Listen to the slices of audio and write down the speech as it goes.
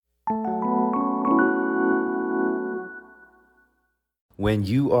When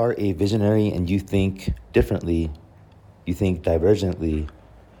you are a visionary and you think differently, you think divergently,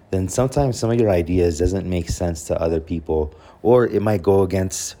 then sometimes some of your ideas doesn't make sense to other people, or it might go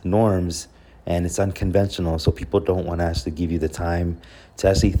against norms and it's unconventional, so people don't want to actually give you the time to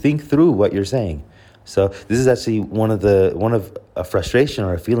actually think through what you're saying. So this is actually one of a frustration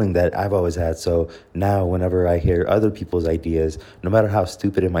or a feeling that I've always had. So now whenever I hear other people's ideas, no matter how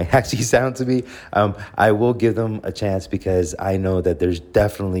stupid it might actually sound to me, I will give them a chance, because I know that there's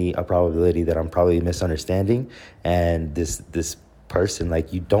definitely a probability that I'm probably misunderstanding. And this person,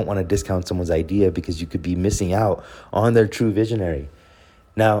 like, you don't want to discount someone's idea because you could be missing out on their true visionary.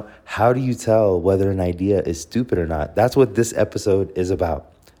 Now, how do you tell whether an idea is stupid or not? That's what this episode is about.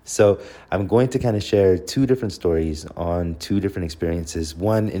 So I'm going to kind of share two different stories on two different experiences,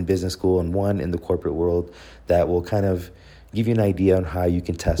 one in business school and one in the corporate world, that will kind of give you an idea on how you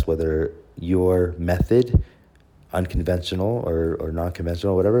can test whether your method, unconventional or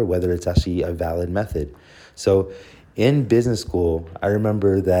non-conventional, whatever, whether it's actually a valid method. So in business school, I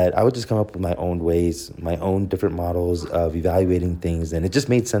remember that I would just come up with my own ways, my own different models of evaluating things, and it just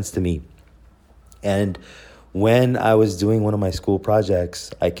made sense to me. And when I was doing one of my school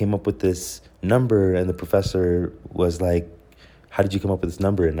projects, I came up with this number, and the professor was like, "How did you come up with this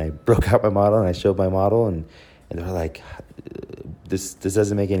number?" And I broke out my model and I showed my model, and they were like, this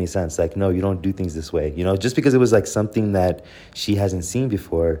doesn't make any sense. Like, no, you don't do things this way. You know, just because it was like something that she hasn't seen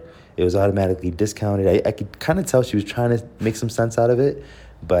before, it was automatically discounted. I could kind of tell she was trying to make some sense out of it,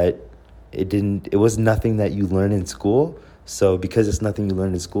 but it was nothing that you learn in school. So because it's nothing you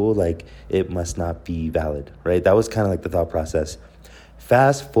learn in school, like, it must not be valid, right? That was kind of like the thought process.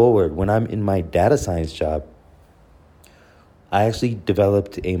 Fast forward, when I'm in my data science job, I actually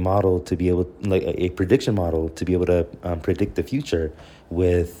developed a model to be able, like a prediction model to be able to predict the future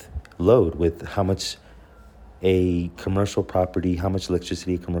with load, with how much a commercial property, how much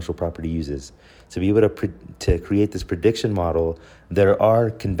electricity a commercial property uses. To be able to create this prediction model, there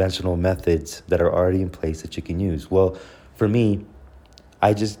are conventional methods that are already in place that you can use. Well, for me,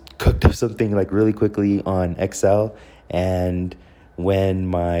 I just cooked up something like really quickly on Excel, and when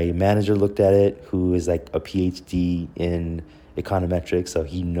my manager looked at it, who is like a PhD in econometrics, so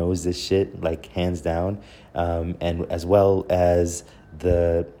he knows this shit like hands down, and as well as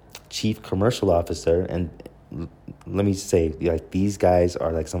the chief commercial officer, and let me say, like, these guys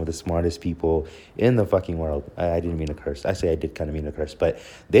are like some of the smartest people in the fucking world. I didn't mean to curse. Actually, I did kind of mean to curse, but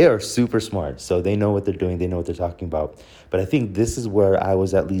they are super smart. So they know what they're doing. They know what they're talking about. But I think this is where I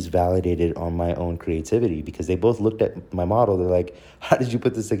was at least validated on my own creativity, because they both looked at my model. They're like, "How did you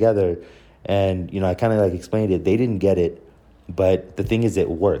put this together?" And, you know, I kind of like explained it. They didn't get it. But the thing is, it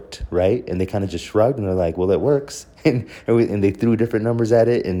worked, right? And they kind of just shrugged and they're like, "Well, it works." And they threw different numbers at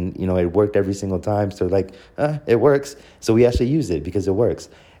it, and, you know, it worked every single time. So like, it works. So we actually use it because it works.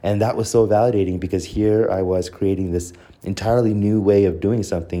 And that was so validating, because here I was creating this entirely new way of doing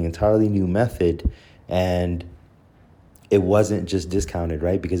something, entirely new method. And it wasn't just discounted,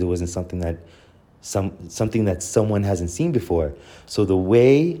 right? Because it wasn't something that someone hasn't seen before. So the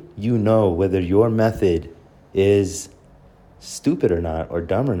way you know whether your method is stupid or not, or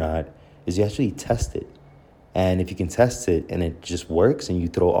dumb or not, is you actually test it. And if you can test it and it just works, and you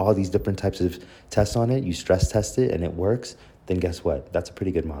throw all these different types of tests on it, you stress test it and it works, then guess what? That's a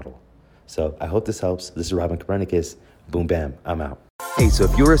pretty good model. So I hope this helps. This is Robin Copernicus. Boom, bam, I'm out. Hey, so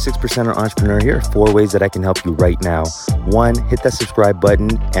if you're a 6%er entrepreneur, here are 4 ways that I can help you right now. 1, hit that subscribe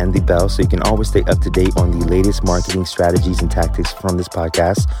button and the bell so you can always stay up to date on the latest marketing strategies and tactics from this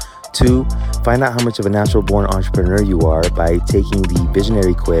podcast. 2, find out how much of a natural-born entrepreneur you are by taking the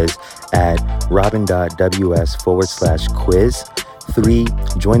visionary quiz at robin.ws/quiz. 3,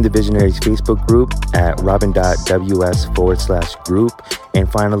 join the Visionaries Facebook group at robin.ws/group.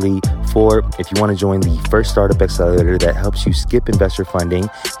 And finally, 4, if you want to join the first startup accelerator that helps you skip investor funding,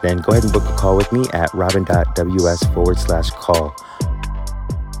 then go ahead and book a call with me at robin.ws/call.